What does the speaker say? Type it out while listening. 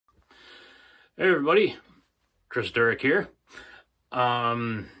Hey everybody, Chris Durek here.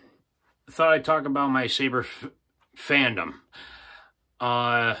 Thought I'd talk about my Sabre fandom.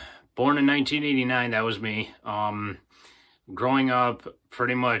 Born in 1989, that was me. Growing up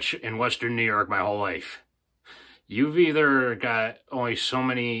pretty much in Western New York my whole life. You've either got only so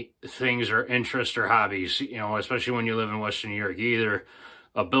many things or interests or hobbies, especially when you live in Western New York. You're either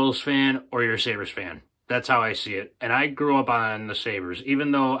a Bills fan or you're a Sabres fan. That's how I see it. And I grew up on the Sabres.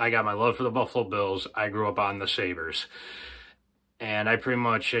 Even though I got my love for the Buffalo Bills, I grew up on the Sabres. And I pretty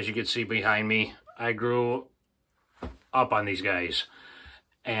much, as you can see behind me, I grew up on these guys.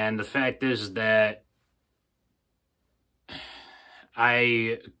 And the fact is that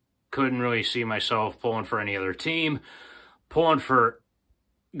I couldn't really see myself pulling for any other team, going for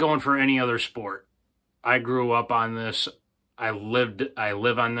any other sport. I grew up on this. I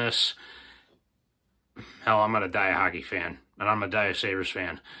live on this. Hell, I'm gonna die a hockey fan, and I'm gonna die a Sabres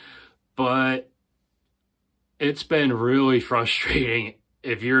fan. But it's been really frustrating.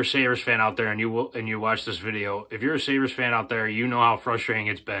 If you're a Sabres fan out there and you watch this video, if you're a Sabres fan out there, you know how frustrating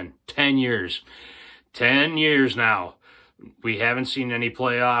it's been. 10 years. 10 years now. We haven't seen any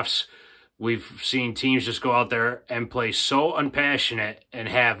playoffs. We've seen teams just go out there and play so unpassionate and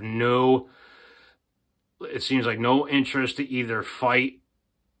have it seems like no interest to either fight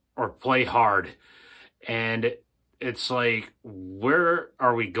or play hard. And it's like, where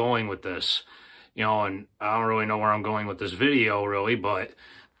are we going with this? And I don't really know where I'm going with this video, really, but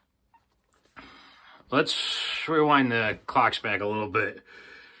let's rewind the clocks back a little bit.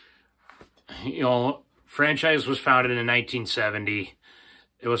 Franchise was founded in 1970.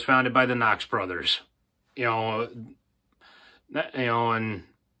 It was founded by the Knox brothers. And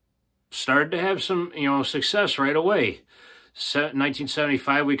started to have some, success right away.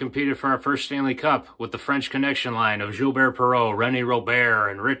 1975, we competed for our first Stanley Cup with the French Connection line of Gilbert Perreault, René Robert,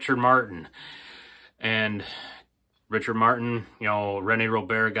 and Richard Martin. And Richard Martin, René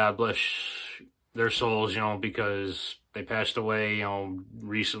Robert, God bless their souls, because they passed away,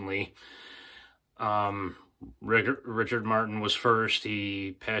 recently. Richard Martin was first.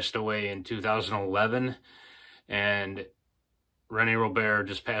 He passed away in 2011. And René Robert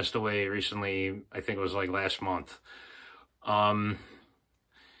just passed away recently. I think it was like last month.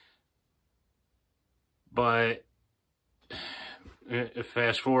 But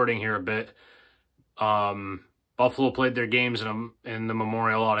fast forwarding here a bit, Buffalo played their games in the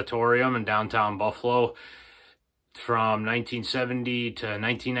Memorial Auditorium in downtown Buffalo from 1970 to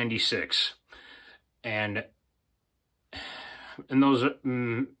 1996. And in those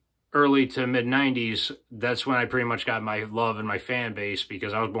early to mid 90s, that's when I pretty much got my love and my fan base,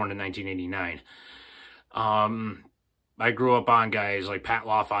 because I was born in 1989. I grew up on guys like Pat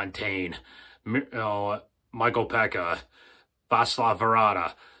LaFontaine, Michael Pekka, Václav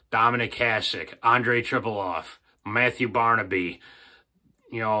Varada, Dominic Hasek, Andrei Tripolov, Matthew Barnaby,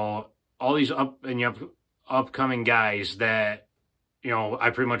 all these upcoming guys that, I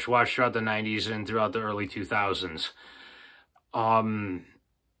pretty much watched throughout the 90s and throughout the early 2000s.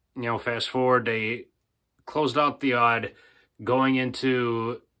 Fast forward, they closed out the odd going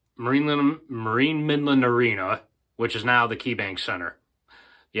into Marine Midland Arena, which is now the KeyBank Center.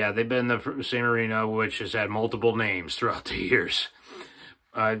 Yeah, they've been the same arena, which has had multiple names throughout the years.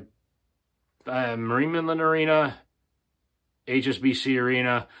 Marine Midland Arena, HSBC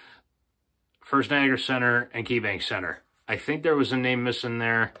Arena, First Niagara Center, and KeyBank Center. I think there was a name missing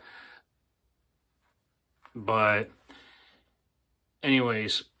there. But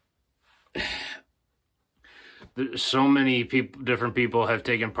anyways, so many different people have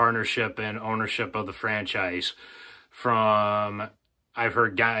taken partnership and ownership of the franchise. I've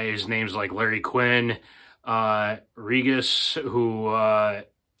heard guys names like Larry Quinn, Regis, who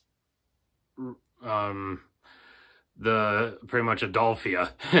pretty much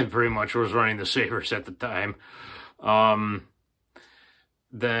Adolphia pretty much was running the Sabres at the time.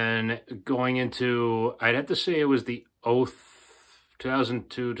 Then going into, I'd have to say it was the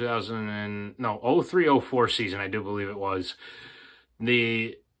 03-04 season, I do believe it was.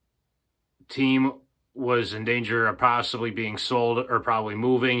 The team was in danger of possibly being sold or probably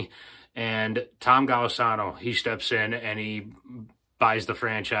moving, and Tom Golisano, he steps in and he buys the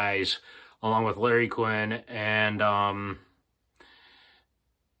franchise along with Larry Quinn, and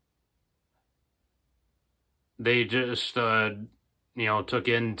they just took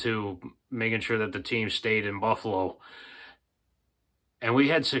into making sure that the team stayed in Buffalo. And we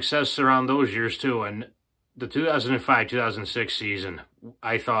had success around those years too. And the 2005-2006 season,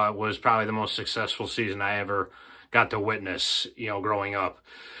 I thought, was probably the most successful season I ever got to witness, growing up.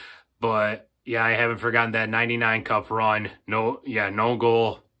 But yeah, I haven't forgotten that 99 Cup run. No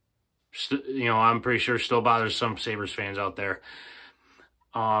goal I'm pretty sure still bothers some Sabres fans out there.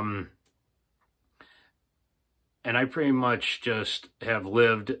 And I pretty much just have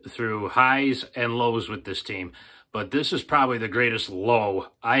lived through highs and lows with this team. But this is probably the greatest low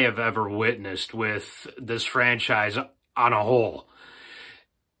I have ever witnessed with this franchise on a whole.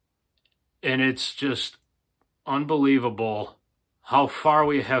 And it's just unbelievable how far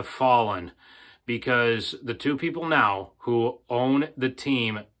we have fallen, because the two people now who own the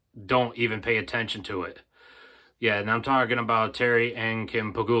team don't even pay attention to it. Yeah, and I'm talking about Terry and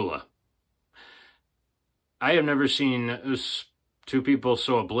Kim Pegula. I have never seen two people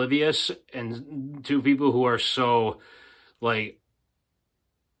so oblivious and two people who are so, like,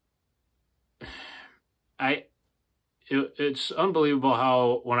 it's unbelievable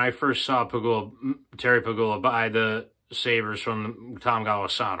how when I first saw Terry Pegula buy the Sabres from Tom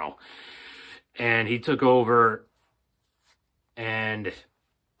Golisano, and he took over, and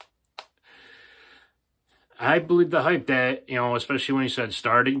I believe the hype that, especially when he said,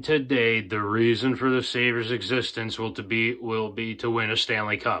 starting today, the reason for the Sabres' existence will be to win a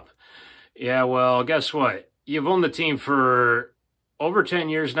Stanley Cup. Yeah, well, guess what? You've owned the team for over 10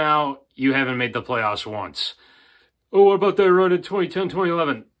 years now. You haven't made the playoffs once. Oh, what about that run in 2010,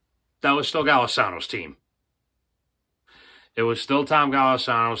 2011? That was still Golisano's team. It was still Tom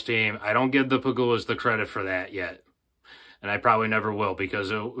Golisano's team. I don't give the Pegulas the credit for that yet. And I probably never will,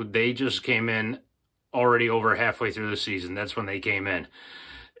 because they just came in already over halfway through the season. That's when they came in.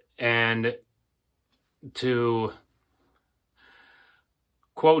 And to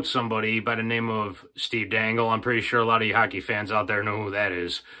quote somebody by the name of Steve Dangle, I'm pretty sure a lot of you hockey fans out there know who that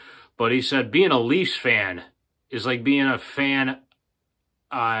is, but he said being a Leafs fan is like being a fan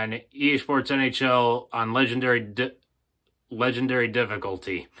on EA Sports NHL on legendary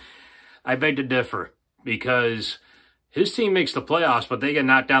difficulty. I beg to differ, because his team makes the playoffs, but they get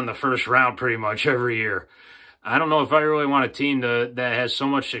knocked down the first round pretty much every year. I don't know if I really want a team that has so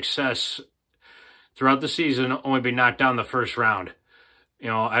much success throughout the season only be knocked down the first round.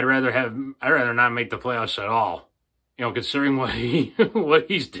 I'd rather not make the playoffs at all. Considering what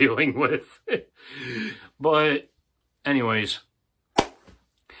he's dealing with. But anyways,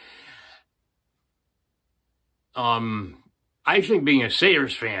 I think being a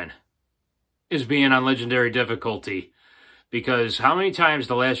Sabres fan is being on legendary difficulty. Because how many times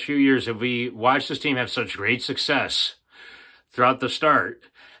the last few years have we watched this team have such great success throughout the start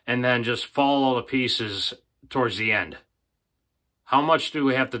and then just fall all to pieces towards the end? How much do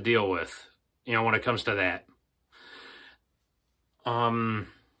we have to deal with, when it comes to that?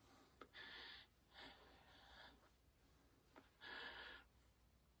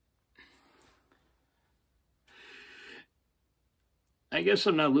 I guess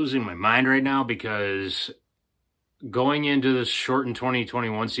I'm not losing my mind right now, because going into this shortened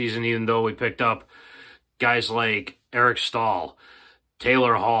 2021 season, even though we picked up guys like Eric Stahl,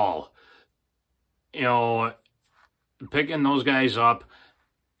 Taylor Hall, picking those guys up,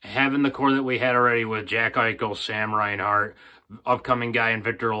 having the core that we had already with Jack Eichel, Sam Reinhart, upcoming guy in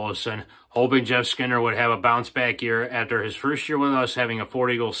Victor Olofsson, hoping Jeff Skinner would have a bounce-back year after his first year with us having a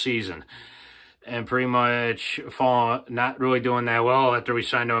 40-goal season, and pretty much not really doing that well after we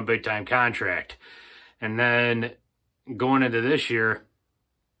signed him a big-time contract. And then going into this year,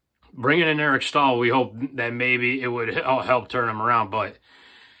 bringing in Eric Stahl, we hope that maybe it would help turn him around. But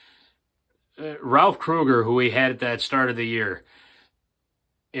Ralph Kruger, who we had at that start of the year,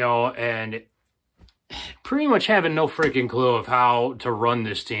 and pretty much having no freaking clue of how to run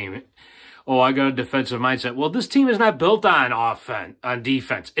this team. Oh, I got a defensive mindset. Well, this team is not built on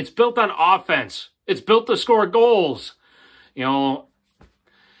defense. It's built on offense. It's built to score goals. And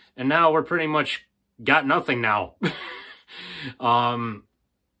now we're pretty much got nothing now.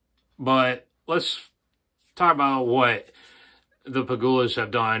 But let's talk about what the Pegulas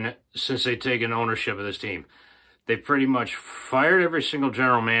have done since they've taken ownership of this team. They pretty much fired every single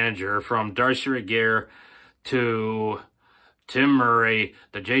general manager, from Darcy Regier to Tim Murray,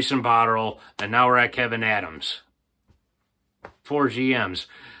 to Jason Botterill, and now we're at Kevin Adams. 4 GMs.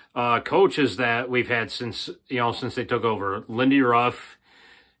 Coaches that we've had since they took over. Lindy Ruff,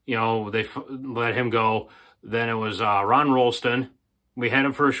 they let him go. Then it was Ron Rolston. We had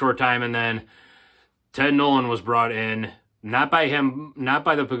him for a short time, and then Ted Nolan was brought in, not by the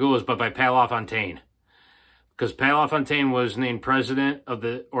Pegulas, but by Pat LaFontaine. Because Pat LaFontaine was named president of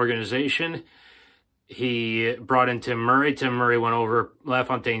the organization. He brought in Tim Murray. Tim Murray went over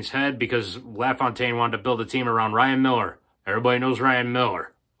LaFontaine's head because LaFontaine wanted to build a team around Ryan Miller. Everybody knows Ryan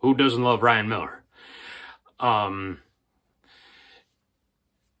Miller. Who doesn't love Ryan Miller?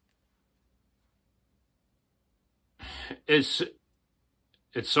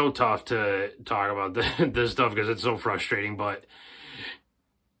 it's so tough to talk about this stuff because it's so frustrating, but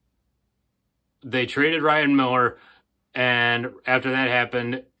they traded Ryan Miller, and after that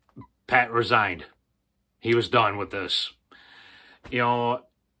happened, Pat resigned. He was done with this. You know,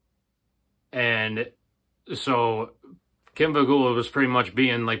 and so Kim Pegula was pretty much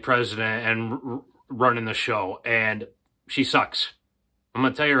being like president and running the show, and she sucks. I'm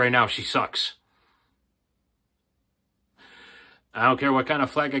going to tell you right now, she sucks. I don't care what kind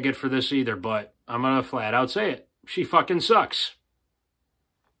of flack I get for this either, but I'm going to flat out say it. She fucking sucks.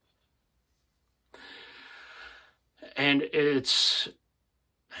 And it's...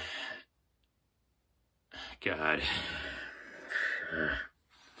 God.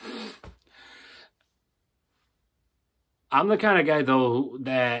 I'm the kind of guy, though,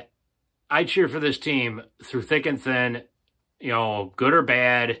 that I cheer for this team through thick and thin, you know, good or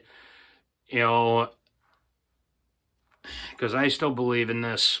bad, you know, because I still believe in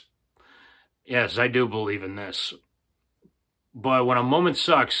this. Yes, I do believe in this. But when a moment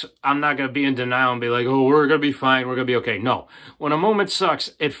sucks, I'm not going to be in denial and be like, oh, we're going to be fine, we're going to be okay. No. When a moment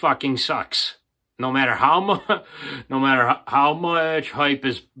sucks, it fucking sucks. No matter how much hype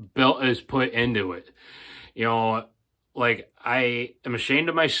is put into it. You know, like, I am ashamed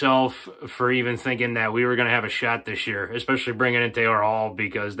of myself for even thinking that we were going to have a shot this year, especially bringing in Taylor Hall,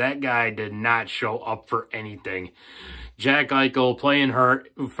 because that guy did not show up for anything. Jack Eichel playing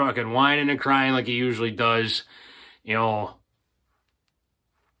hurt, fucking whining and crying like he usually does. You know,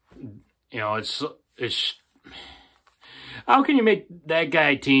 it's how can you make that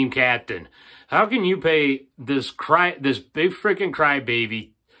guy team captain? How can you pay this big freaking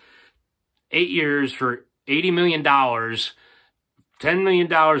crybaby 8 years for $80 million, $10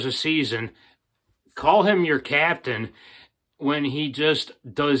 million a season, call him your captain when he just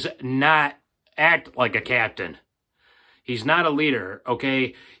does not act like a captain? He's not a leader,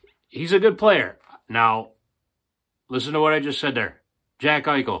 okay? He's a good player. Now, listen to what I just said there. Jack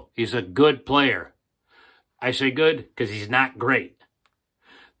Eichel, he's a good player. I say good because he's not great.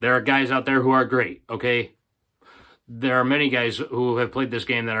 There are guys out there who are great, okay? There are many guys who have played this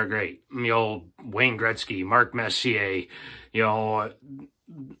game that are great. You know, Wayne Gretzky, Mark Messier, you know,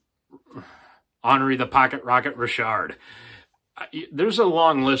 Henri the Pocket Rocket Richard. There's a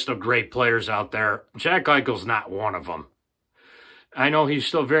long list of great players out there. Jack Eichel's not one of them. I know he's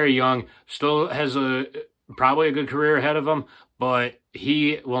still very young, still has probably a good career ahead of him, but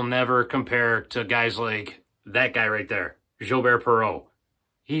he will never compare to guys like that guy right there, Gilbert Perreault.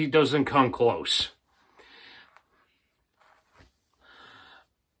 He doesn't come close.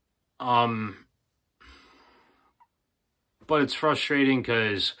 But it's frustrating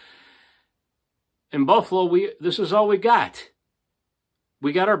because in Buffalo, this is all we got.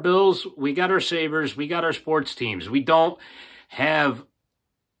 We got our Bills, we got our Sabres, we got our sports teams. We don't have,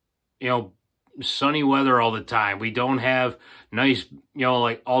 you know, sunny weather all the time. We don't have nice, you know,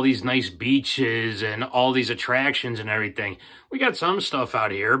 like all these nice beaches and all these attractions and everything. We got some stuff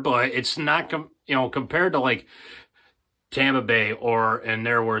out here, but it's not, you know, compared to like Tampa Bay, or in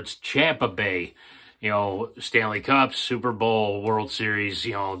their words, Champa Bay, you know, Stanley Cup, Super Bowl, World Series,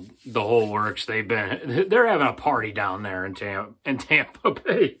 you know, the whole works. They're having a party down there in Tampa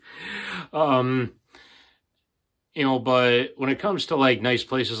Bay. You know, but when it comes to like nice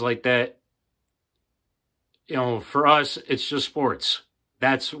places like that, you know, for us, it's just sports.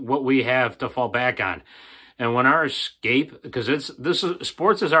 That's what we have to fall back on. And when our escape, because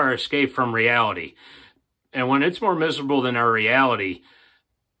sports is our escape from reality. And when it's more miserable than our reality,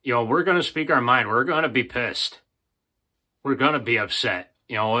 you know, we're going to speak our mind. We're going to be pissed. We're going to be upset.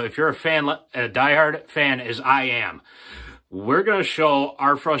 You know, if you're a diehard fan as I am, we're going to show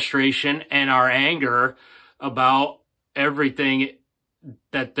our frustration and our anger about everything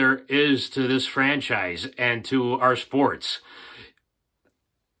that there is to this franchise and to our sports.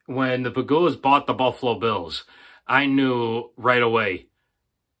 When the Pegulas bought the Buffalo Bills, I knew right away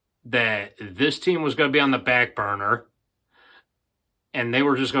that this team was going to be on the back burner and they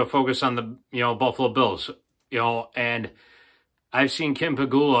were just going to focus on the, you know, Buffalo Bills, you know. And I've seen Kim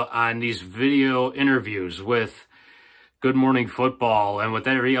Pegula on these video interviews with Good Morning Football and with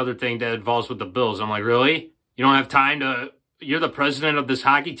every other thing that involves with the Bills. I'm like, really? You don't have time to, you're the president of this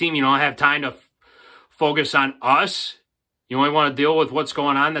hockey team, you don't have time to focus on us? You only want to deal with what's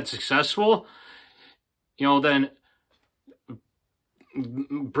going on that's successful? You know, then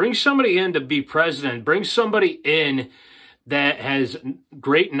bring somebody in to be president. Bring somebody in that has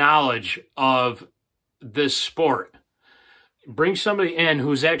great knowledge of this sport. Bring somebody in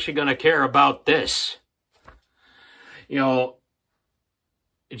who's actually going to care about this. You know,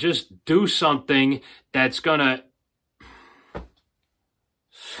 just do something that's going to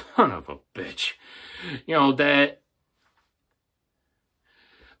son of a bitch. You know, that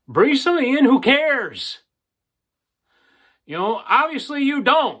bring somebody in who cares. You know, obviously you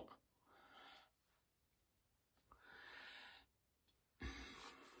don't.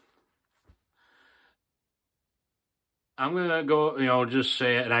 I'm going to go, you know, just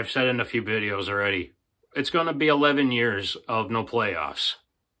say it, and I've said it in a few videos already. It's going to be 11 years of no playoffs.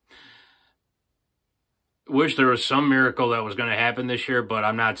 Wish there was some miracle that was going to happen this year, but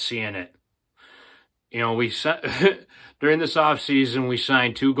I'm not seeing it. You know, during this offseason, we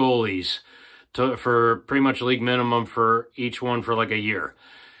signed 2 goalies for pretty much league minimum for each one for like a year.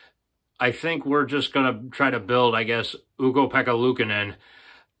 I think we're just going to try to build, I guess, Ukko-Pekka Luukkonen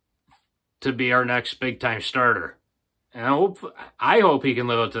to be our next big-time starter. And I hope he can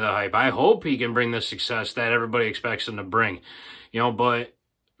live up to the hype. I hope he can bring the success that everybody expects him to bring. You know, but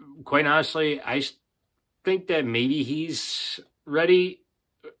quite honestly, I think that maybe he's ready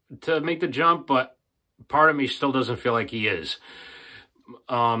to make the jump, but part of me still doesn't feel like he is.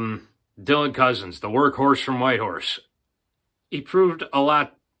 Dylan Cousins, the workhorse from Whitehorse. He proved a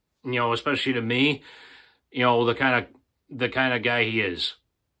lot, you know, especially to me, you know, the kind of guy he is.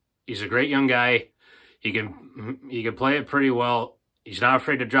 He's a great young guy. He can play it pretty well. He's not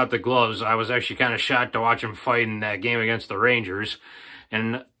afraid to drop the gloves. I was actually kind of shocked to watch him fight in that game against the Rangers.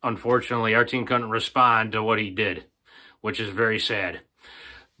 And unfortunately, our team couldn't respond to what he did, which is very sad.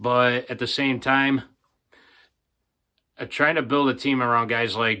 But at the same time, trying to build a team around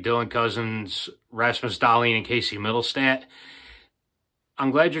guys like Dylan Cousins, Rasmus Dahlin, and Casey Middlestat, I'm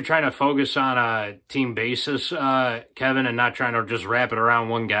glad you're trying to focus on a team basis, Kevin, and not trying to just wrap it around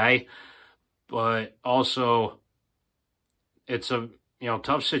one guy. But also, it's a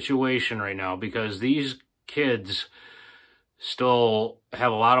tough situation right now because these kids still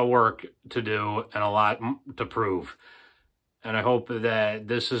have a lot of work to do and a lot to prove. And I hope that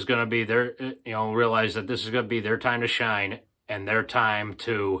this is going to be their, realize that this is going to be their time to shine and their time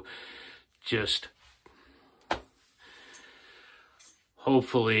to just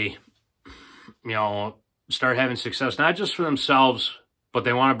hopefully, start having success, not just for themselves, but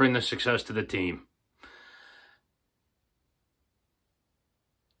they want to bring the success to the team.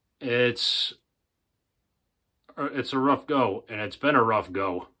 It's a rough go, and it's been a rough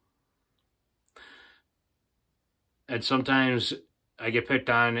go. And sometimes I get picked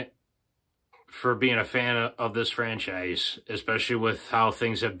on for being a fan of this franchise, especially with how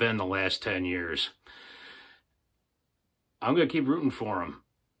things have been the last 10 years. I'm going to keep rooting for them,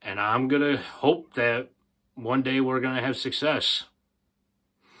 and I'm going to hope that one day we're going to have success.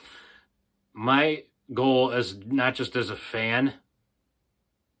 My goal is not just as a fan,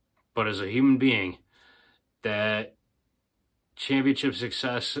 but as a human being, that championship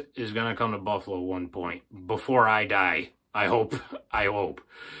success is going to come to Buffalo at one point before I die. I hope.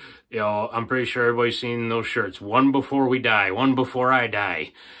 I'm pretty sure everybody's seen those shirts. One before we die, one before I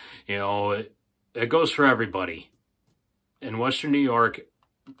die. It goes for everybody. In Western New York,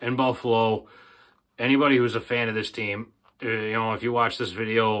 in Buffalo, anybody who's a fan of this team, if you watch this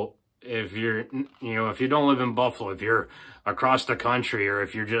video, if you don't live in Buffalo, if you're across the country, or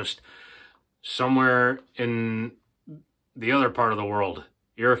if you're just somewhere in the other part of the world,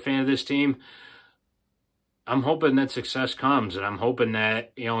 you're a fan of this team, I'm hoping that success comes, and I'm hoping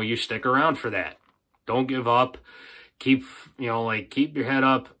that, you stick around for that. Don't give up. Keep your head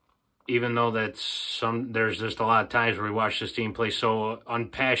up, even though there's just a lot of times where we watch this team play so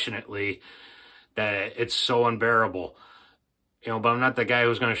unpassionately that it's so unbearable. But I'm not the guy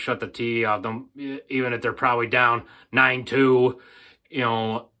who's going to shut the TV off them, even if they're probably down 9-2.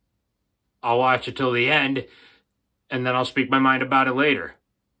 I'll watch it till the end, and then I'll speak my mind about it later.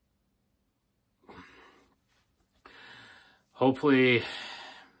 Hopefully,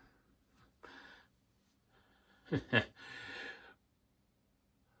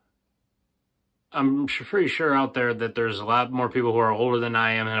 I'm pretty sure out there that there's a lot more people who are older than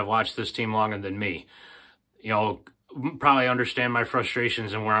I am and have watched this team longer than me. Probably understand my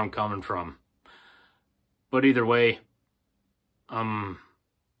frustrations and where I'm coming from. But either way, I'm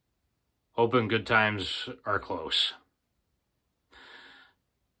hoping good times are close.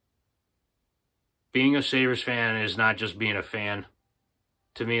 Being a Sabres fan is not just being a fan.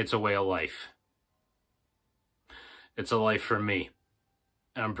 To me, it's a way of life. It's a life for me.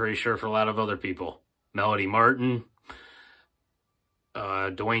 And I'm pretty sure for a lot of other people. Melody Martin,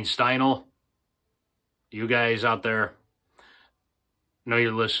 Dwayne Steinel, you guys out there, know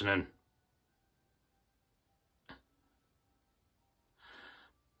you're listening.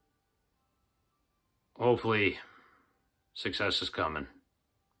 Hopefully, success is coming.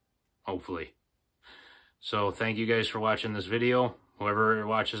 Hopefully. So, thank you guys for watching this video. Whoever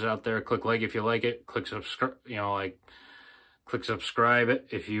watches out there, click like if you like it. Click subscribe, click subscribe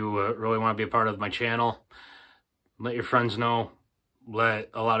if you really want to be a part of my channel. Let your friends know. Let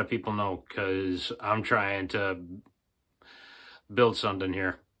a lot of people know, because I'm trying to build something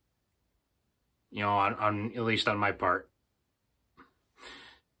here. On at least on my part.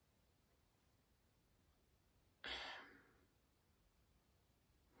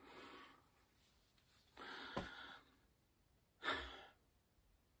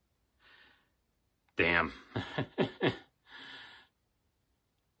 Damn.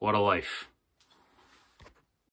 What a life.